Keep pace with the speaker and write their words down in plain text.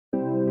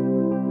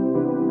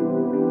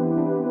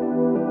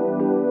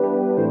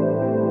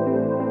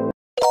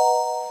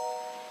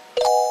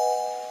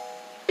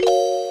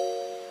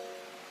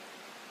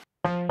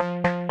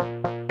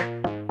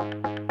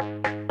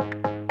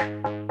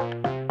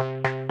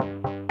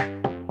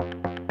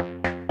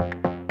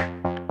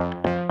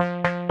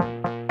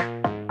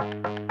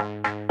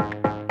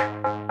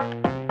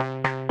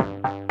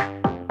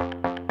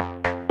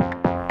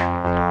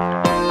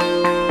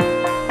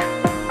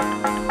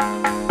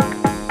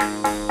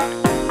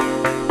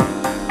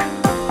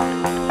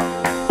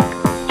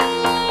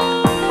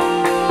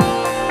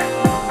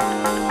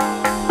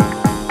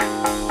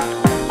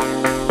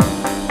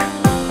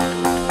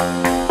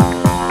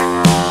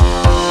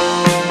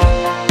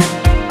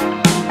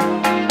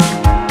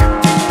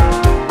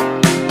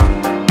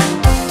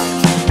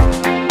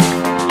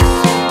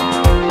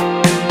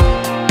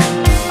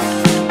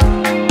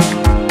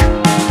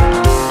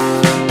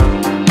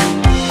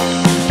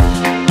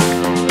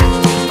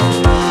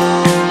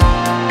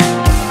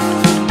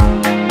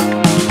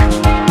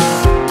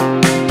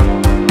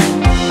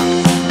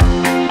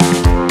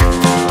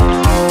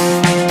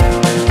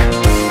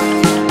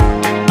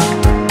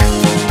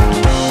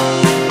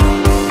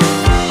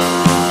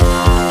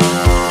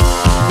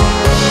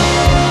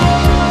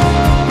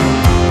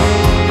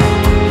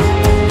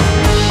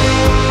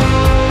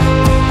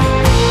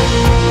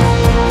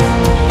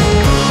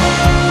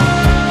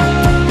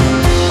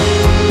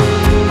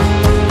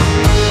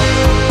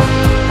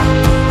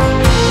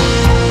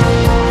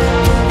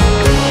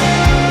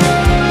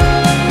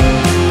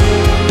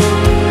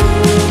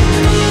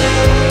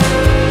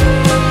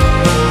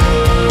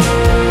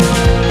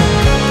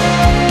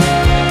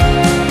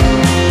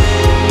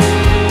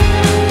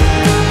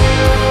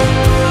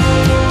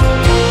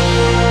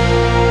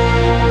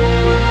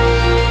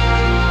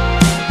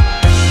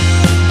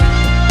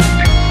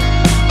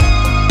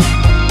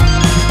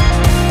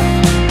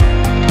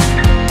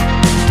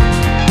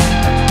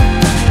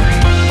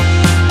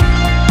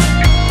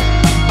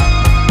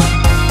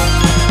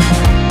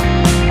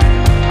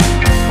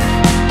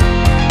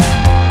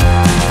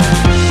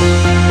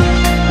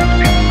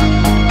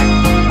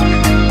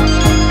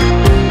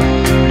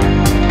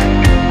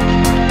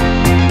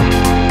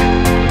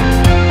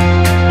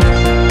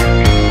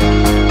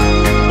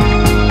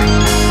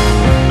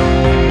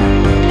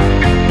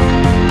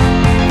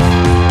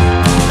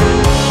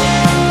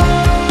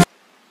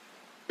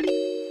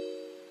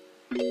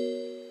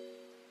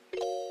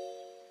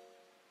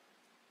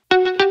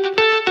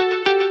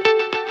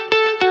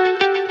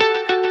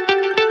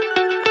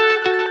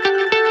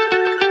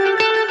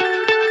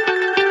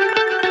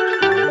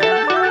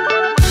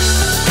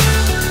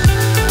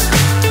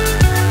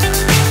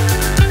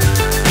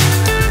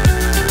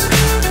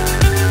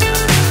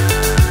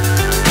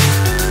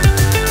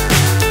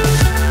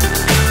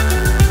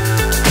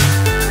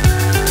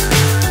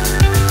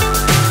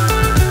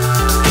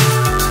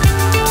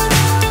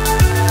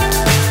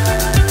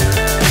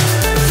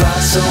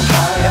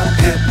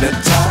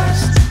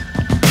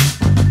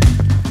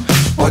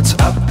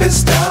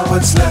is down,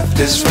 what's left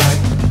is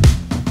right.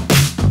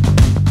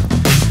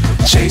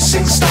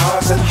 Chasing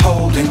stars and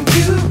holding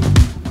you.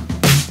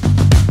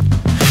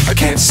 I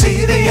can't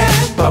see the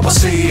end, but we'll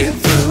see it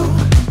through.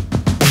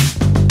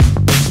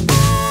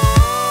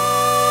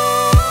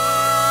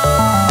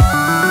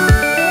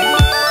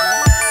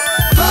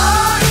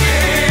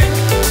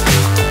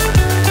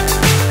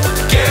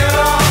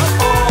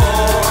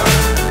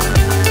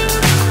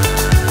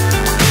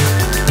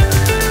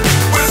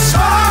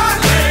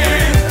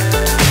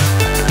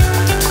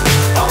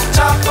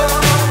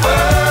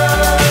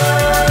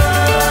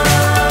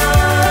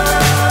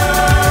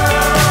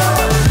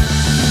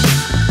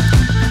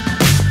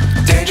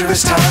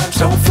 Times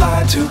don't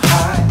fly too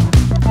high.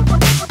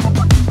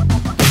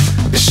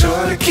 Be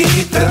sure to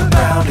keep the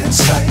ground in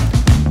sight.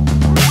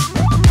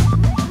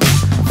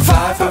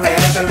 Fly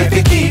forever if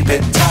you keep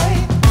it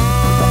tight.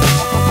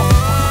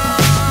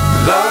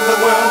 Love the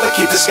world but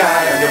keep the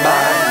sky on your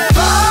mind.